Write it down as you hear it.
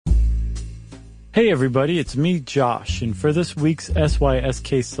Hey everybody, it's me, Josh, and for this week's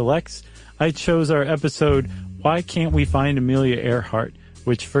SYSK Selects, I chose our episode, Why Can't We Find Amelia Earhart?,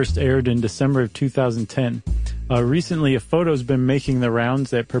 which first aired in December of 2010. Recently, a photo's been making the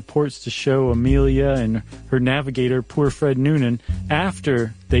rounds that purports to show Amelia and her navigator, poor Fred Noonan,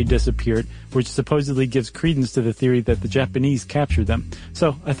 after they disappeared, which supposedly gives credence to the theory that the Japanese captured them.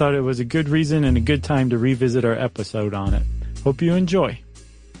 So I thought it was a good reason and a good time to revisit our episode on it. Hope you enjoy.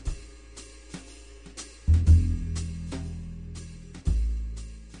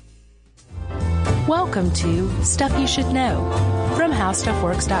 Welcome to Stuff You Should Know from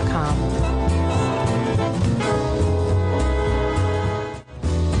HowStuffWorks.com.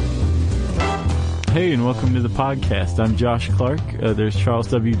 Hey, and welcome to the podcast. I'm Josh Clark. There's Charles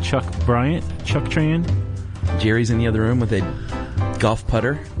W. Chuck Bryant, Chuck Tran. Jerry's in the other room with a golf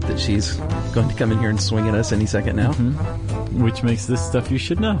putter that she's going to come in here and swing at us any second now. Mm-hmm. Which makes this Stuff You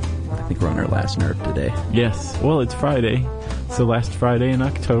Should Know. I think we're on our last nerve today. Yes. Well, it's Friday. It's the last Friday in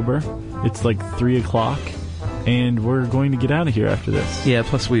October. It's like 3 o'clock, and we're going to get out of here after this. Yeah,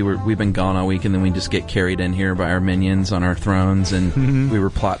 plus we've been gone all week, and then we just get carried in here by our minions on our thrones, and we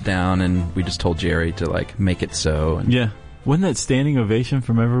were plopped down, and we just told Jerry to, like, make it so. And yeah. Wasn't that standing ovation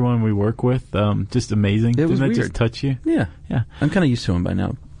from everyone we work with just amazing? It was Didn't that weird. just touch you? Yeah. Yeah. I'm kind of used to him by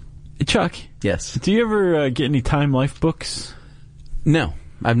now. Chuck. Yes. Do you ever get any Time Life books? No.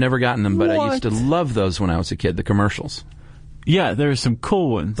 I've never gotten them, but What? I used to love those when I was a kid, the commercials. Yeah, there are some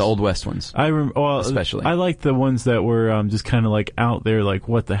cool ones. The Old West ones. Especially. I like the ones that were just kind of like out there, like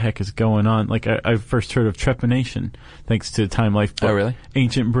what the heck is going on. Like I first heard of trepanation thanks to Time Life book. Oh, really?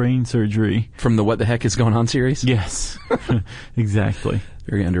 Ancient brain surgery. From the What the Heck is Going On series? Yes, exactly.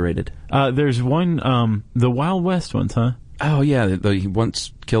 Very underrated. There's one, the Wild West ones, huh? Oh, yeah. He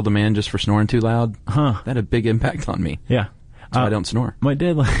once killed a man just for snoring too loud. Huh. That had a big impact on me. Yeah. So I don't snore. My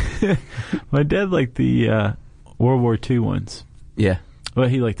dad liked the World War II ones. Yeah. Well,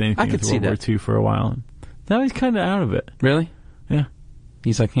 he liked anything I could with see World War that. II for a while. Now he's kind of out of it. Really? Yeah.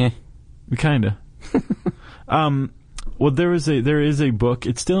 He's like, eh. Kind of. Well, there is a book.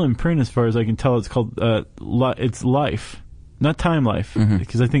 It's still in print as far as I can tell. It's called it's Life, not Time Life,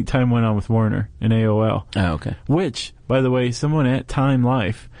 because I think Time went on with Warner and AOL. Oh, okay. Which, by the way, someone at Time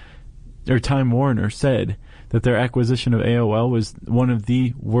Life or Time Warner said that their acquisition of AOL was one of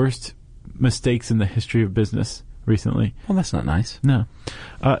the worst mistakes in the history of business recently. Well, that's not nice. No.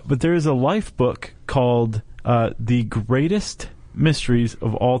 But there is a Life book called The Greatest Mysteries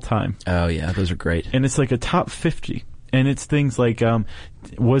of All Time. Oh, yeah. Those are great. And it's like a top 50. And it's things like,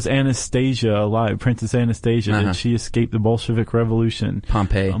 was Anastasia alive? Princess Anastasia. Did she escape the Bolshevik Revolution?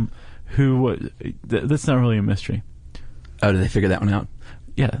 Pompeii. That's not really a mystery. Oh, did they figure that one out?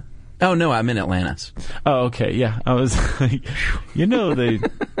 Yeah. Oh, no, I'm in Atlantis. Oh, okay, yeah. I was like,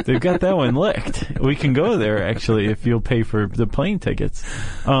 they've got that one licked. We can go there, actually, if you'll pay for the plane tickets.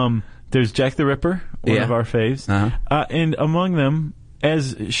 There's Jack the Ripper, one of our faves. And among them,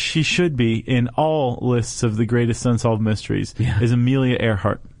 as she should be in all lists of the greatest unsolved mysteries, is Amelia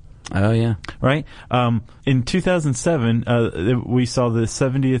Earhart. Oh, yeah. Right? In 2007, we saw the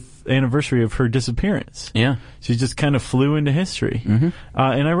 70th anniversary of her disappearance. Yeah. She just kind of flew into history. And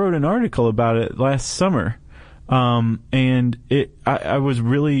I wrote an article about it last summer. And I was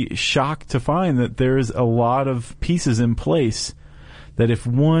really shocked to find that there's a lot of pieces in place that if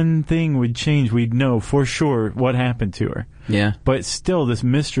one thing would change, we'd know for sure what happened to her. Yeah. But still, this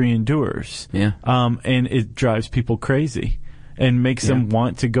mystery endures. Yeah. And it drives people crazy. And makes them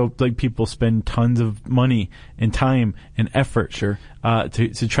want to go, like people spend tons of money and time and effort to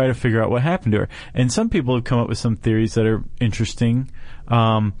try to figure out what happened to her. And some people have come up with some theories that are interesting.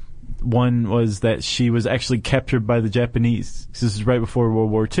 One was that she was actually captured by the Japanese. This is right before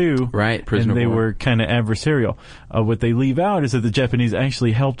World War II. Right, prisoner and they of war. were kind of adversarial. What they leave out is that the Japanese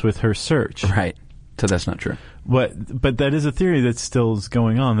actually helped with her search. Right. So that's not true. But that is a theory that still is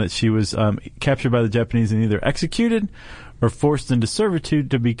going on, that she was captured by the Japanese and either executed or forced into servitude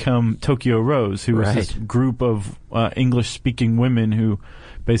to become Tokyo Rose, who was this group of English-speaking women who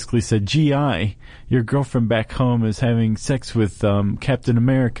basically said, G.I., your girlfriend back home is having sex with Captain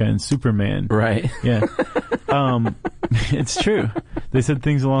America and Superman. Right. Yeah. It's true. They said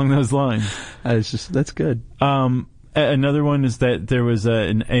things along those lines. That's good. Another one is that there was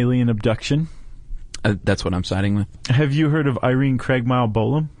an alien abduction. That's what I'm siding with. Have you heard of Irene Craigmile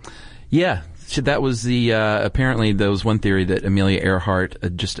Bolam? Yeah. That was apparently there was one theory that Amelia Earhart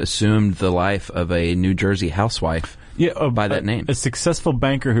just assumed the life of a New Jersey housewife by that name. A successful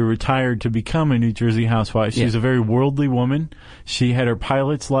banker who retired to become a New Jersey housewife. She was a very worldly woman. She had her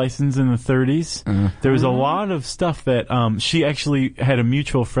pilot's license in the 30s. There was a lot of stuff that she actually had a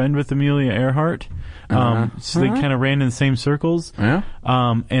mutual friend with Amelia Earhart. So they kind of ran in the same circles.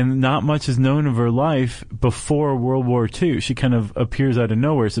 And not much is known of her life before World War II. She kind of appears out of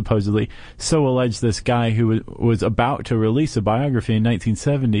nowhere, supposedly. So alleged this guy who was about to release a biography in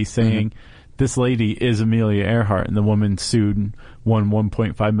 1970 saying, this lady is Amelia Earhart, and the woman sued and won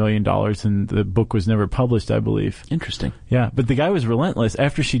 $1.5 million, and the book was never published, I believe. Interesting. Yeah, but the guy was relentless.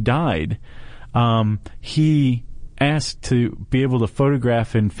 After she died, he asked to be able to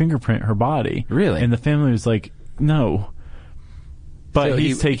photograph and fingerprint her body. Really? And the family was like, no. But so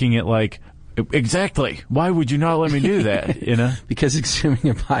he's taking it like, exactly. Why would you not let me do that? You know, because exhuming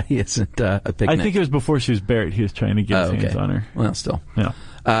a body isn't a picnic. I think it was before she was buried. He was trying to get his hands on her. Well, still. Yeah.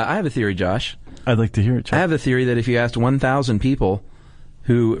 I have a theory, Josh. I'd like to hear it, Chuck. I have a theory that if you asked 1,000 people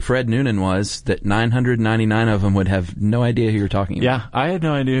who Fred Noonan was, that 999 of them would have no idea who you're talking about. Yeah, I had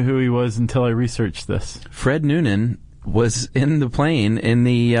no idea who he was until I researched this. Fred Noonan was in the plane in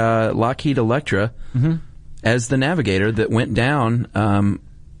the Lockheed Electra as the navigator that went down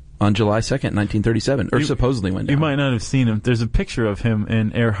on July 2nd, 1937, or supposedly went down. You might not have seen him. There's a picture of him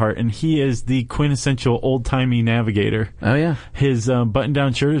in Earhart, and he is the quintessential old-timey navigator. Oh, yeah. His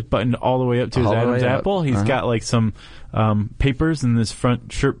button-down shirt is buttoned all the way up to his Adam's apple. He's got, like, some papers in this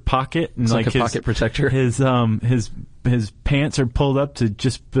front shirt pocket. And it's like a pocket protector. His pants are pulled up to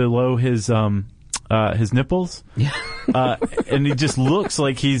just below his nipples. Yeah. And he just looks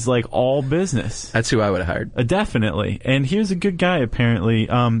like he's like all business. That's who I would have hired. Definitely. And he was a good guy, apparently.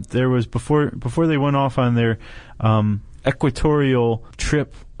 There was before they went off on their equatorial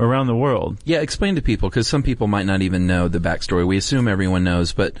trip around the world. Yeah, explain to people, because some people might not even know the backstory. We assume everyone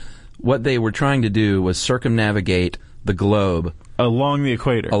knows, but what they were trying to do was circumnavigate the globe. Along the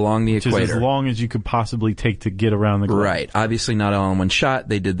equator. Which is as long as you could possibly take to get around the globe. Right. Obviously not all in one shot.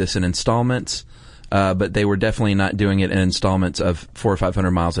 They did this in installments. But they were definitely not doing it in installments of 400 or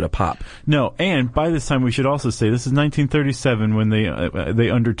 500 miles at a pop. No, and by this time we should also say this is 1937 when they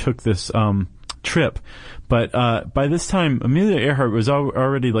undertook this trip. But by this time, Amelia Earhart was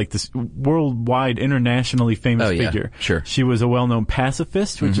already like this worldwide, internationally famous figure. Sure. She was a well-known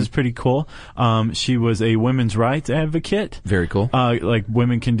pacifist, which is pretty cool. She was a women's rights advocate. Very cool. Like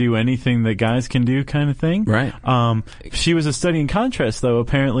women can do anything that guys can do, kind of thing. Right. She was a study in contrast, though.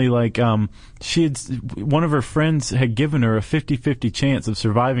 Apparently, like one of her friends had given her a 50-50 chance of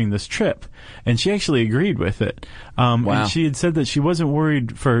surviving this trip, and she actually agreed with it. Wow. And she had said that she wasn't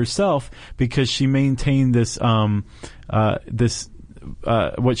worried for herself because she maintained this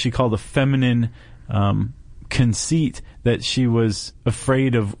what she called a feminine conceit that she was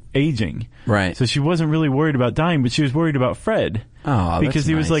afraid of aging. Right. So she wasn't really worried about dying, but she was worried about Fred. Oh, because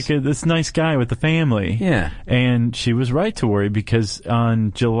he was like this nice guy with the family. Yeah. And she was right to worry because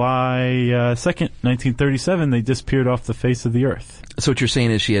on July 2nd, 1937, they disappeared off the face of the earth. So what you're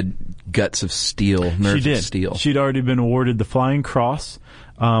saying is she had guts of steel, nerves of steel. She'd already been awarded the Flying Cross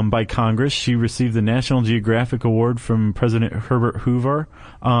by Congress. She received the National Geographic Award from President Herbert Hoover.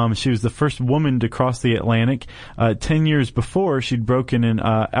 She was the first woman to cross the Atlantic. 10 years before, she'd broken an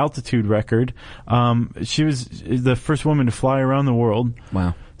altitude record. She was the first woman to fly around the world.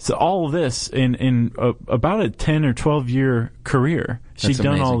 Wow. So all of this in about a 10 or 12 year career, she'd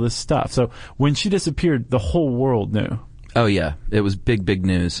done all this stuff. So when she disappeared, the whole world knew. Oh, yeah. It was big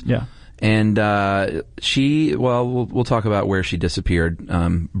news. Yeah. And we'll talk about where she disappeared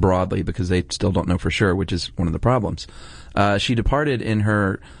broadly because they still don't know for sure, which is one of the problems. She departed in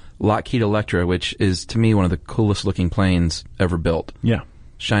her Lockheed Electra, which is, to me, one of the coolest looking planes ever built. Yeah.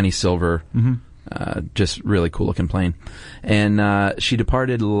 Shiny silver. Just really cool looking plane. And she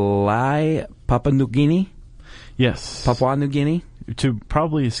departed Papua New Guinea? Yes. Papua New Guinea? To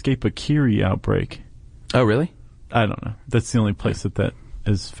probably escape a Kiri outbreak. Oh, really? I don't know. That's the only place that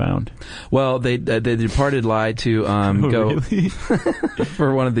is found. Well, they departed Lai to go really?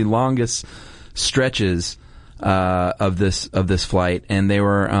 for one of the longest stretches of this flight, and they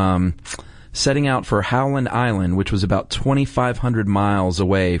were setting out for Howland Island, which was about 2,500 miles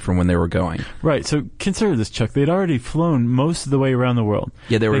away from when they were going. Right. So consider this, Chuck. They'd already flown most of the way around the world.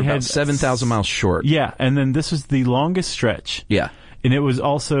 Yeah, they were about 7,000 miles short. Yeah, and then this was the longest stretch. Yeah, and it was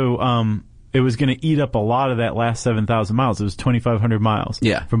also it was going to eat up a lot of that last 7,000 miles. It was 2,500 miles.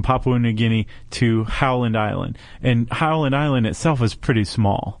 Yeah. From Papua New Guinea to Howland Island. And Howland Island itself is pretty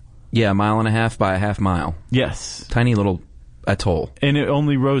small. Yeah, 1.5 miles by a half mile. Yes. Tiny little atoll. And it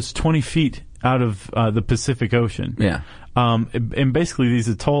only rose 20 feet out of the Pacific Ocean. Yeah. And basically these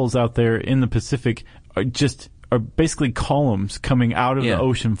atolls out there in the Pacific are basically columns coming out of the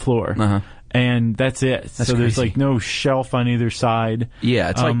ocean floor. Uh-huh. And that's it. That's so there's crazy. like no shelf on either side.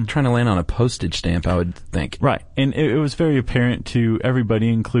 Yeah, it's like trying to land on a postage stamp, I would think. Right. And it was very apparent to everybody,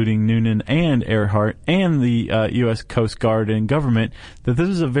 including Noonan and Earhart and the U.S. Coast Guard and government, that this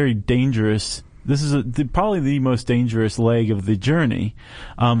is a very dangerous, probably the most dangerous leg of the journey.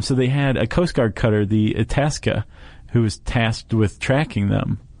 So they had a Coast Guard cutter, the Itasca, who was tasked with tracking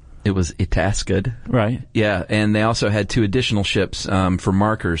them. It was Itasca'd. Right. Yeah, and they also had 2 additional ships for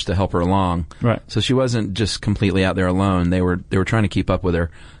markers to help her along. Right. So she wasn't just completely out there alone. They were trying to keep up with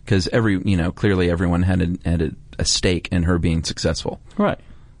her because clearly everyone had a stake in her being successful. Right.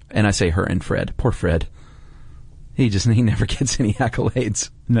 And I say her and Fred. Poor Fred. He never gets any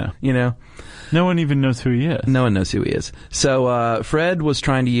accolades. No. You know? No one even knows who he is. No one knows who he is. So Fred was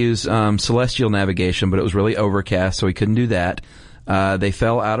trying to use celestial navigation, but it was really overcast, so he couldn't do that. They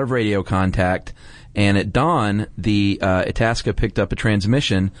fell out of radio contact, and at dawn, the Itasca picked up a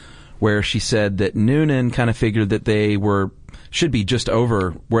transmission where she said that Noonan kind of figured that they should be just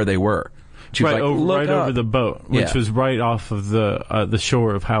over where they were. She was right over the boat, which was right off of the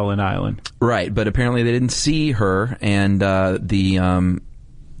shore of Howland Island. Right, but apparently they didn't see her and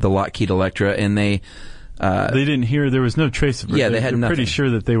the Lockheed Electra, and they didn't hear. There was no trace of her. Yeah, they had nothing. Pretty sure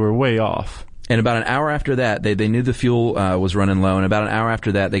that they were way off. And about an hour after that, they knew the fuel was running low, and about an hour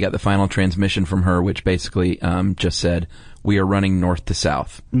after that, they got the final transmission from her, which basically just said, "We are running north to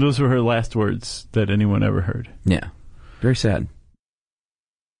south." And those were her last words that anyone ever heard. Yeah. Very sad.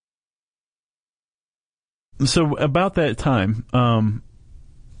 So about that time,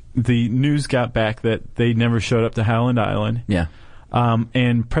 the news got back that they never showed up to Howland Island. Yeah.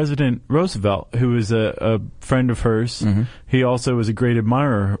 And President Roosevelt, who was a friend of hers, he also was a great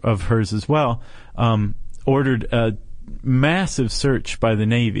admirer of hers as well, ordered a massive search by the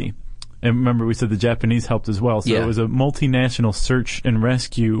Navy. And remember, we said the Japanese helped as well. So it was a multinational search and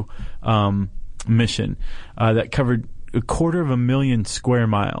rescue mission that covered 250,000 square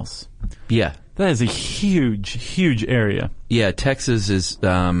miles. Yeah. That is a huge, huge area. Yeah, Texas is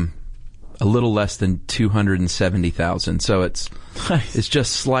a little less than 270,000, so it's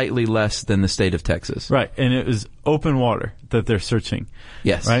just slightly less than the state of Texas. Right, and it was open water that they're searching.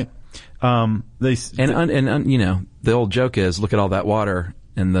 Yes. Right? The old joke is, look at all that water,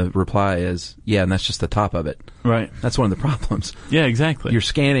 and the reply is, yeah, and that's just the top of it. Right. That's one of the problems. Yeah, exactly. You're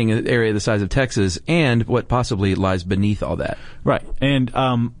scanning an area the size of Texas and what possibly lies beneath all that. Right, and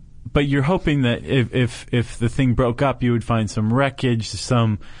but you're hoping that if the thing broke up, you would find some wreckage,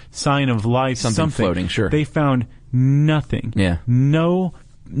 some sign of life, something floating. Sure. They found nothing. Yeah.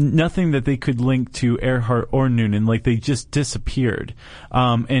 Nothing that they could link to Earhart or Noonan. Like, they just disappeared.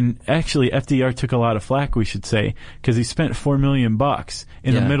 And actually, FDR took a lot of flack, we should say, because he spent $4 million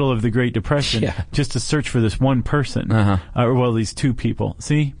in the middle of the Great Depression just to search for this one person. Or these 2 people.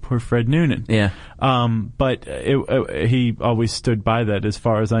 See, poor Fred Noonan. Yeah. But he always stood by that, as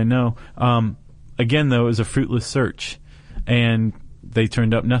far as I know. Again, though, it was a fruitless search, and they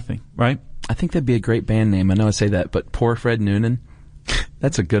turned up nothing. Right? I think that'd be a great band name. I know I say that, but poor Fred Noonan.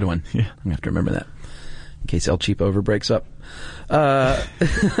 That's a good one. Yeah. I'm going to have to remember that in case El Cheapo ever breaks up.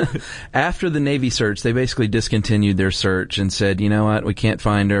 After the Navy search, they basically discontinued their search and said, you know what, we can't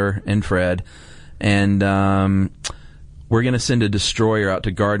find her and Fred, and we're going to send a destroyer out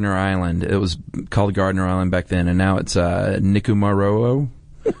to Gardner Island. It was called Gardner Island back then, and now it's Nikumaroro.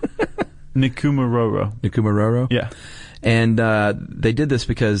 Nikumaroro? Yeah. And they did this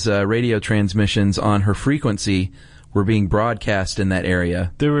because radio transmissions on her frequency were being broadcast in that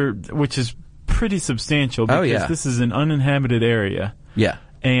area. Which is pretty substantial, because this is an uninhabited area. Yeah.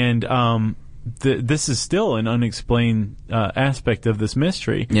 And this is still an unexplained aspect of this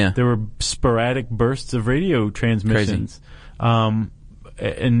mystery. Yeah. There were sporadic bursts of radio transmissions.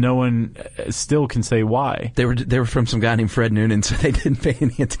 And no one still can say why. They were from some guy named Fred Noonan, so they didn't pay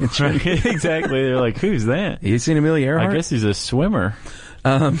any attention. Right, exactly. They're like, who's that? You seen Amelia Earhart? I guess he's a swimmer.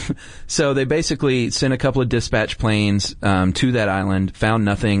 So they basically sent a couple of dispatch planes to that island, found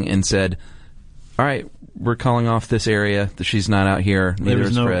nothing, and said, all right, we're calling off this area. She's not out here. Neither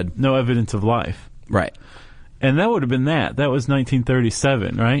is Fred. No evidence of life. Right. And that would have been that. That was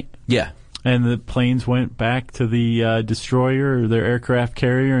 1937, right? Yeah. And the planes went back to the destroyer or their aircraft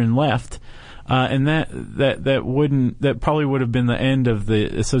carrier and left. And that probably would have been the end of the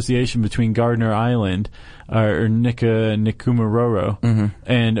association between Gardner Island or Nikumaroro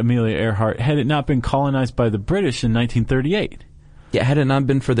and Amelia Earhart had it not been colonized by the British in 1938. Yeah, had it not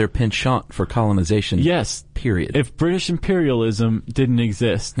been for their penchant for colonization. Yes. Period. If British imperialism didn't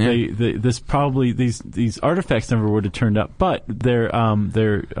exist, these artifacts never would have turned up. But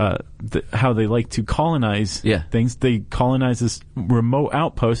how they like to colonize things, they colonized this remote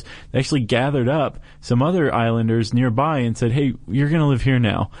outpost. They actually gathered up some other islanders nearby and said, "Hey, you're going to live here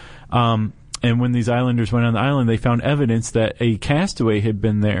now." And when these islanders went on the island, they found evidence that a castaway had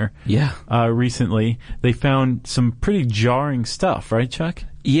been there recently. They found some pretty jarring stuff, right, Chuck?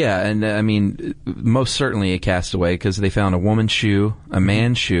 Yeah, and I mean, most certainly a castaway, because they found a woman's shoe, a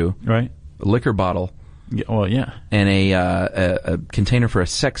man's shoe, right, a liquor bottle, and a container for a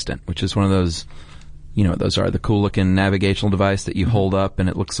sextant, which is one of those, you know what those are, the cool-looking navigational device that you hold up and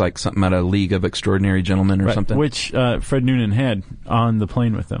it looks like something out of League of Extraordinary Gentlemen or something. Which Fred Noonan had on the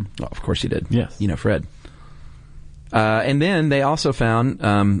plane with them. Oh, of course he did. Yes. You know Fred. And then they also found,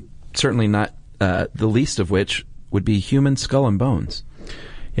 certainly not the least of which, would be human skull and bones.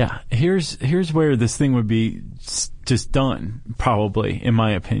 Yeah, here's where this thing would be just done, probably, in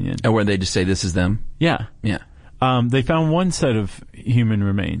my opinion. And where they just say, this is them? Yeah. Yeah. They found one set of human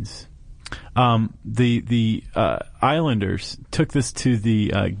remains. The islanders took this to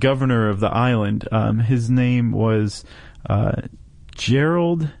the governor of the island. His name was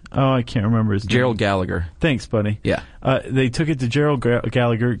Gerald. Oh, I can't remember his name. Gerald Gallagher. Thanks, buddy. Yeah. They took it to Gerald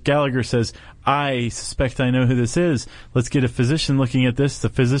Gallagher. Gallagher says, "I suspect I know who this is. Let's get a physician looking at this." The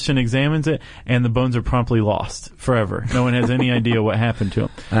physician examines it, and the bones are promptly lost forever. No one has any idea what happened to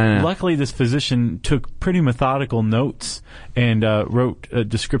them. Luckily, this physician took pretty methodical notes and wrote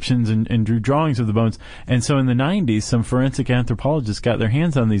descriptions and drew drawings of the bones. And so in the 90s, some forensic anthropologists got their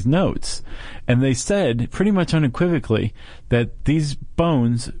hands on these notes, and they said pretty much unequivocally that these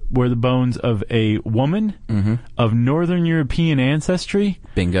bones were the bones of a woman of Northern European ancestry.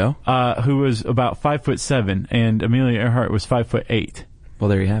 Bingo. Who was about 5'7", and Amelia Earhart was 5'8". Well,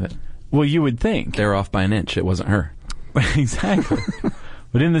 there you have it. Well, you would think. They're off by an inch. It wasn't her. Exactly.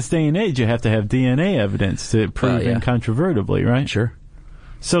 But in this day and age, you have to have DNA evidence to prove incontrovertibly, right? Sure.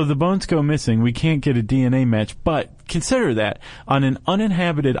 So the bones go missing. We can't get a DNA match, but consider that on an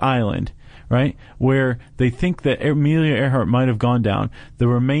uninhabited island, right, where they think that Amelia Earhart might have gone down, the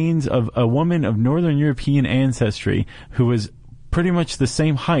remains of a woman of Northern European ancestry who was pretty much the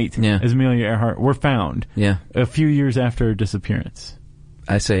same height as Amelia Earhart were found a few years after her disappearance.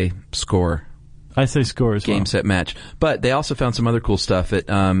 I say score. I say score as well. Game, set, match. But they also found some other cool stuff. In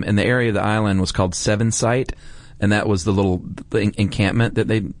the area of the island was called Seven Sight, and that was the little encampment that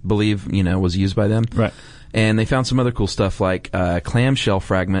they believe, was used by them. Right. And they found some other cool stuff like clamshell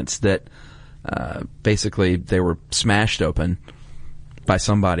fragments that basically they were smashed open by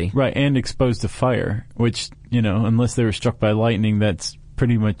somebody. Right, and exposed to fire, which, unless they were struck by lightning, that's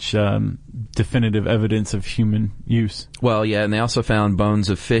pretty much definitive evidence of human use. Well, yeah, and they also found bones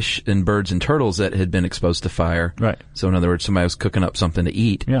of fish and birds and turtles that had been exposed to fire. Right. So in other words, somebody was cooking up something to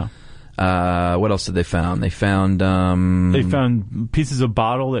eat. Yeah. What else did they found? They found pieces of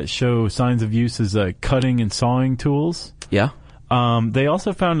bottle that show signs of use as cutting and sawing tools. Yeah. They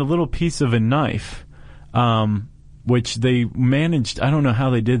also found a little piece of a knife, which they managed. I don't know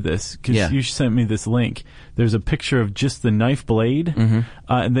how they did this, because you sent me this link. There's a picture of just the knife blade,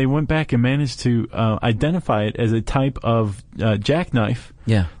 and they went back and managed to identify it as a type of jackknife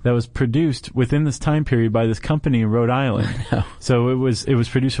that was produced within this time period by this company in Rhode Island. So it was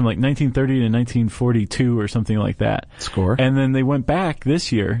produced from like 1930 to 1942 or something like that. Score. And then they went back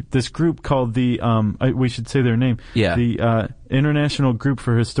this year. This group called the we should say their name. Yeah. The International Group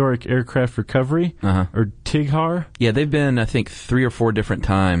for Historic Aircraft Recovery, or TIGHAR. Yeah, they've been, I think, 3 or 4 different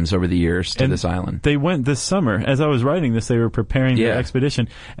times over the years to this island. They went this summer. As I was writing this, they were preparing their expedition,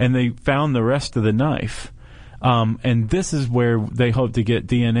 and they found the rest of the knife. And this is where they hope to get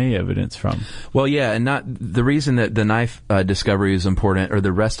DNA evidence from. Well, yeah, and not the reason that the knife discovery is important, or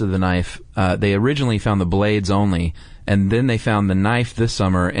the rest of the knife. They originally found the blades only, and then they found the knife this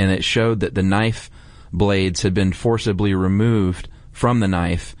summer, and it showed that the knife blades had been forcibly removed from the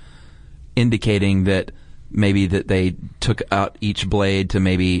knife, indicating that maybe that they took out each blade to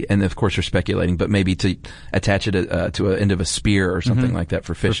maybe, and of course you're speculating, but maybe to attach it to an end of a spear or something like that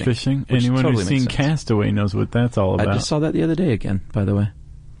for fishing. For fishing? Anyone who's seen Castaway knows what that's all about. I just saw that the other day again, by the way.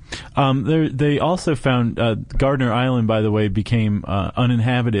 They also found Gardner Island, by the way, became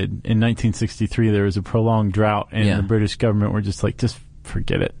uninhabited in 1963. There was a prolonged drought, and the British government were just like, just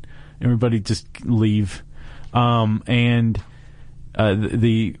forget it. Everybody just leave. And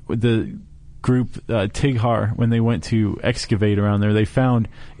the group TIGHAR, when they went to excavate around there, they found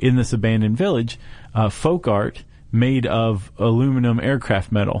in this abandoned village folk art made of aluminum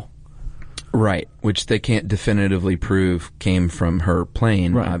aircraft metal. Right, which they can't definitively prove came from her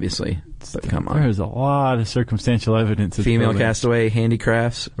plane, obviously. But come on. There's a lot of circumstantial evidence. Female castaway,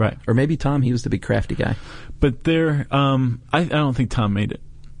 handicrafts. Right. Or maybe Tom, he was the big crafty guy. But I don't think Tom made it.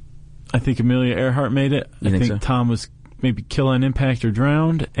 I think Amelia Earhart made it. I think so? Tom was maybe killed on impact or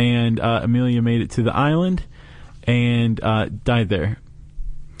drowned, and Amelia made it to the island and died there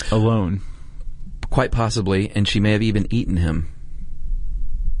alone. Quite possibly, and she may have even eaten him.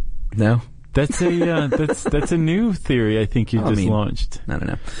 No? That's a new theory I think you launched. I don't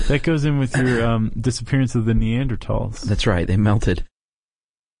know. That goes in with your disappearance of the Neanderthals. That's right. They melted.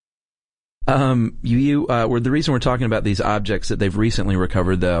 The reason we're talking about these objects that they've recently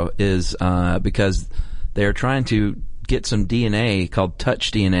recovered, though, is because they're trying to get some DNA called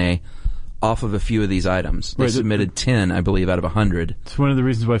touch DNA off of a few of these items. They submitted 10, I believe, out of 100. It's one of the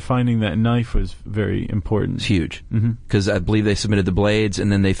reasons why finding that knife was very important. It's huge. Because I believe they submitted the blades,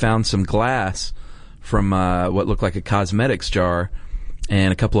 and then they found some glass from what looked like a cosmetics jar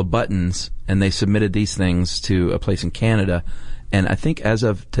and a couple of buttons, and they submitted these things to a place in Canada. And I think as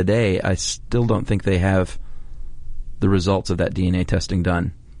of today, I still don't think they have the results of that DNA testing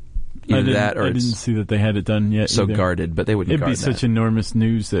done. I didn't see that they had it done yet. So either. Guarded, but they wouldn't. It'd be such enormous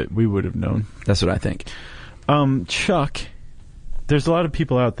news that we would have known. That's what I think. Chuck, there's a lot of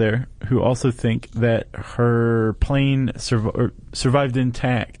people out there who also think that her plane survived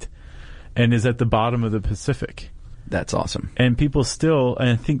intact and is at the bottom of the Pacific. That's awesome. And people still, and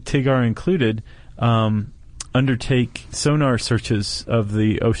I think Tigar included, undertake sonar searches of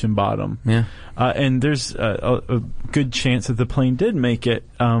the ocean bottom. Yeah. And there's a good chance that the plane did make it.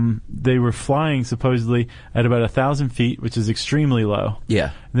 They were flying supposedly at about 1,000 feet, which is extremely low.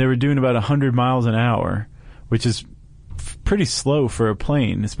 Yeah. And they were doing about 100 miles an hour, which is pretty slow for a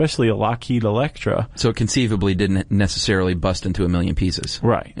plane, especially a Lockheed Electra. So it conceivably didn't necessarily bust into a million pieces.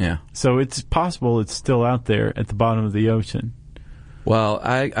 Right. Yeah. So it's possible it's still out there at the bottom of the ocean. Well,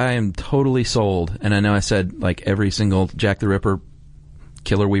 I am totally sold, and I know I said like every single Jack the Ripper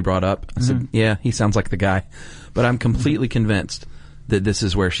killer we brought up. I said, yeah, he sounds like the guy. But I'm completely convinced that this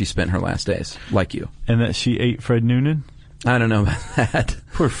is where she spent her last days, like you. And that she ate Fred Noonan? I don't know about that.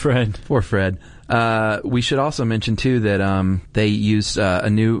 Poor Fred. Poor Fred. We should also mention, too, that they used a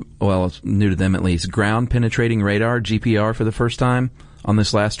new to them at least, ground-penetrating radar, GPR, for the first time on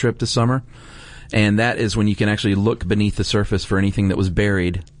this last trip this summer. And that is when you can actually look beneath the surface for anything that was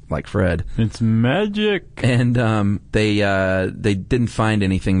buried, like Fred. It's magic. And they didn't find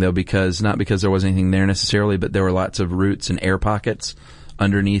anything, though, not because there wasn't anything there necessarily, but there were lots of roots and air pockets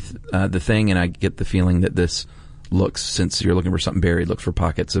underneath the thing. And I get the feeling that this looks, since you're looking for something buried, look for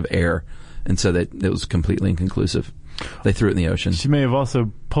pockets of air. And so that it was completely inconclusive. They threw it in the ocean. She may have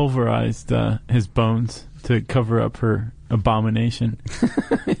also pulverized his bones to cover up her abomination.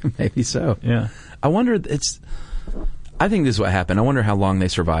 Maybe so. Yeah. I wonder, I think this is what happened. I wonder how long they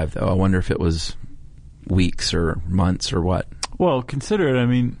survived, though. I wonder if it was weeks or months or what. Well, consider it. I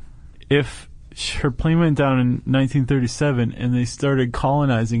mean, if her plane went down in 1937 and they started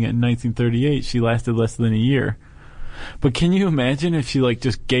colonizing it in 1938, she lasted less than a year. But can you imagine if she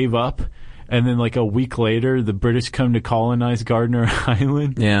just gave up and then a week later the British come to colonize Gardner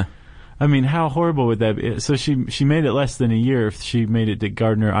Island? Yeah. I mean, how horrible would that be? So she made it less than a year if she made it to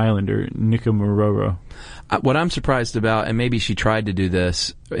Gardner Island or Nikomororo. What I'm surprised about, and maybe she tried to do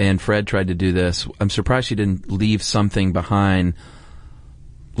this, and Fred tried to do this, I'm surprised she didn't leave something behind,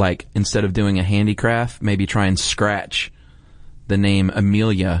 instead of doing a handicraft, maybe try and scratch the name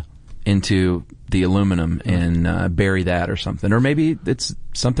Amelia into the aluminum and bury that or something. Or maybe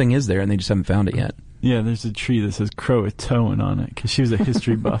something is there and they just haven't found it yet. Yeah, there's a tree that says Croatoan on it because she was a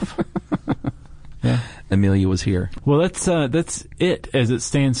history buff. Yeah, Amelia was here. Well, that's it as it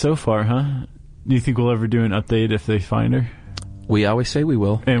stands so far, huh? Do you think we'll ever do an update if they find her? We always say we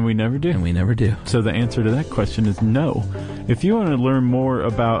will. And we never do. And we never do. So the answer to that question is no. If you want to learn more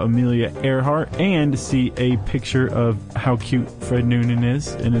about Amelia Earhart and see a picture of how cute Fred Noonan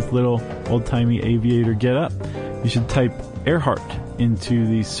is in his little old-timey aviator getup, you should type Earhart into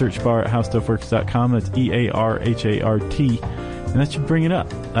the search bar at howstuffworks.com. That's EARHART. And that should bring it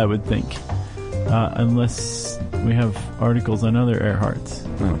up, I would think. Unless we have articles on other Earharts.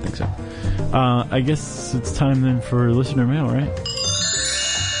 I don't think so. I guess it's time then for listener mail, right?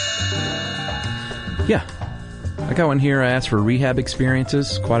 Yeah. I got one here. I asked for rehab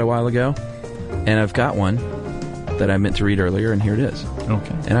experiences quite a while ago. And I've got one that I meant to read earlier, and here it is.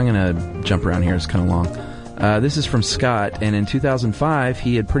 Okay. And I'm going to jump around here. It's kind of long. This is from Scott, and in 2005,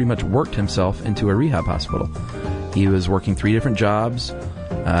 he had pretty much worked himself into a rehab hospital. He was working 3 different jobs,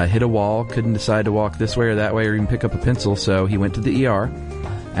 hit a wall, couldn't decide to walk this way or that way or even pick up a pencil, so he went to the ER.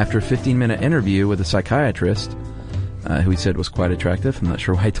 After a 15-minute interview with a psychiatrist, who he said was quite attractive. I'm not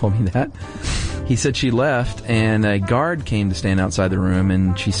sure why he told me that. He said she left, and a guard came to stand outside the room,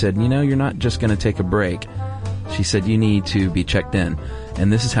 and she said, you're not just going to take a break. She said, you need to be checked in.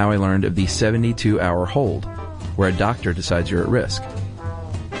 And this is how I learned of the 72-hour hold, where a doctor decides you're at risk.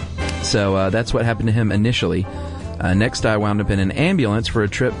 So that's what happened to him initially. Next, I wound up in an ambulance for a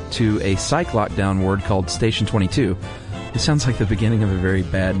trip to a psych lockdown ward called Station 22. It sounds like the beginning of a very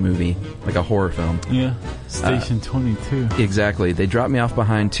bad movie, like a horror film. Yeah, Station 22. Exactly. They dropped me off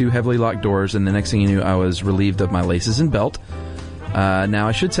behind 2 heavily locked doors, and the next thing you knew, I was relieved of my laces and belt. Now,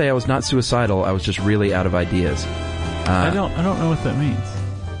 I should say I was not suicidal. I was just really out of ideas. I don't know what that means.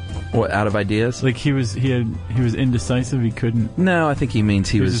 What, out of ideas? Like he was indecisive. He couldn't. No, I think he means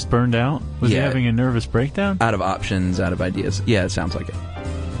he was just burned out. Was he having a nervous breakdown? Out of options, out of ideas. Yeah, it sounds like it.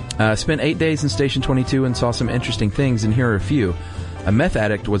 Spent 8 days in Station 22 and saw some interesting things, and here are a few. A meth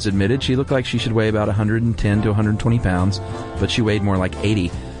addict was admitted. She looked like she should weigh about 110 to 120 pounds, but she weighed more like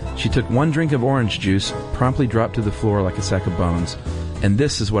 80. She took 1 drink of orange juice, promptly dropped to the floor like a sack of bones. And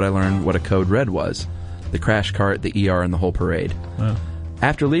this is what I learned what a code red was. The crash cart, the ER, and the whole parade. Wow.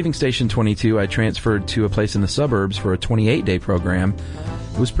 After leaving Station 22, I transferred to a place in the suburbs for a 28-day program.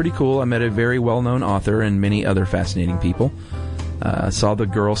 It was pretty cool. I met a very well-known author and many other fascinating people. Saw the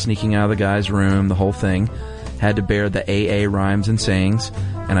girl sneaking out of the guy's room, the whole thing. Had to bear the AA rhymes and sayings,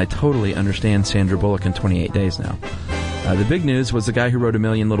 and I totally understand Sandra Bullock in 28 days now. The big news was the guy who wrote A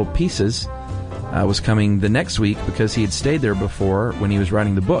Million Little Pieces was coming the next week because he had stayed there before when he was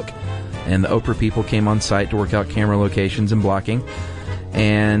writing the book. And the Oprah people came on site to work out camera locations and blocking.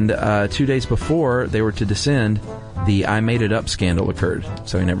 And 2 days before they were to descend, the I Made It Up scandal occurred,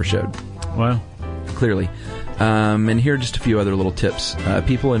 so he never showed. Wow. Clearly. And here are just a few other little tips.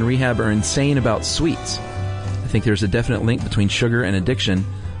 People in rehab are insane about sweets. I think there's a definite link between sugar and addiction.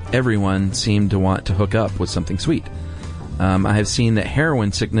 Everyone seemed to want to hook up with something sweet. I have seen that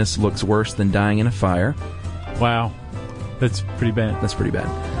heroin sickness looks worse than dying in a fire. Wow. That's pretty bad. That's pretty bad.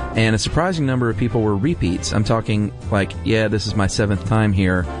 And a surprising number of people were repeats. I'm talking like, this is my 7th time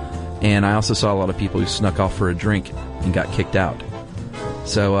here. And I also saw a lot of people who snuck off for a drink and got kicked out.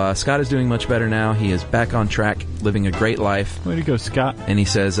 So Scott is doing much better now. He is back on track, living a great life. Way to go, Scott. And he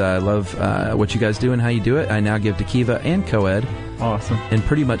says, I love what you guys do and how you do it. I now give to Kiva and Coed. Awesome. And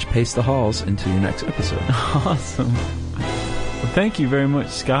pretty much pace the halls into your next episode. Awesome. Well, thank you very much,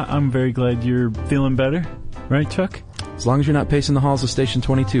 Scott. I'm very glad you're feeling better. Right, Chuck? As long as you're not pacing the halls of Station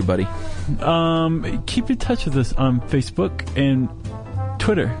 22, buddy. Keep in touch with us on Facebook and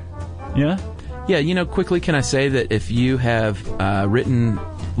Twitter. Yeah? Yeah, quickly can I say that if you have written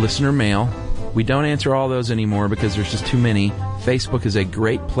listener mail, we don't answer all those anymore because there's just too many. Facebook is a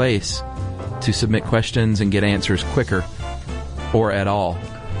great place to submit questions and get answers quicker or at all.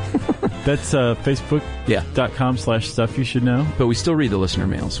 That's Facebook.com/stuff you should know. But we still read the listener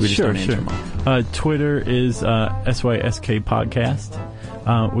mails. We just don't answer them all. Twitter is SYSK Podcast.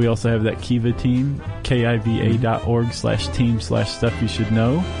 We also have that Kiva team, kiva.org/team/stuff you should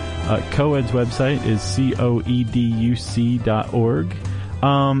know. Coed's website is coeduc.org.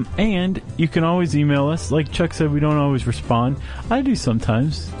 And you can always email us. Like Chuck said, we don't always respond. I do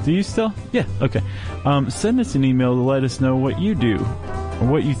sometimes. Do you still? Yeah. Okay. Send us an email to let us know what you do, or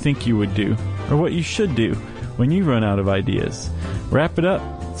what you think you would do, or what you should do when you run out of ideas. Wrap it up.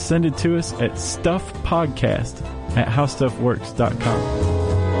 Send it to us at stuffpodcast@howstuffworks.com.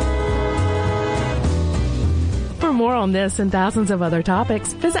 For more on this and thousands of other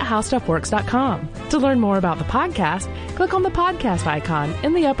topics, visit howstuffworks.com. To learn more about the podcast, click on the podcast icon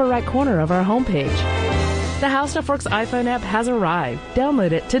in the upper right corner of our homepage. The How Stuff Works iPhone app has arrived.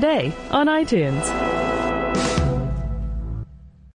 Download it today on iTunes.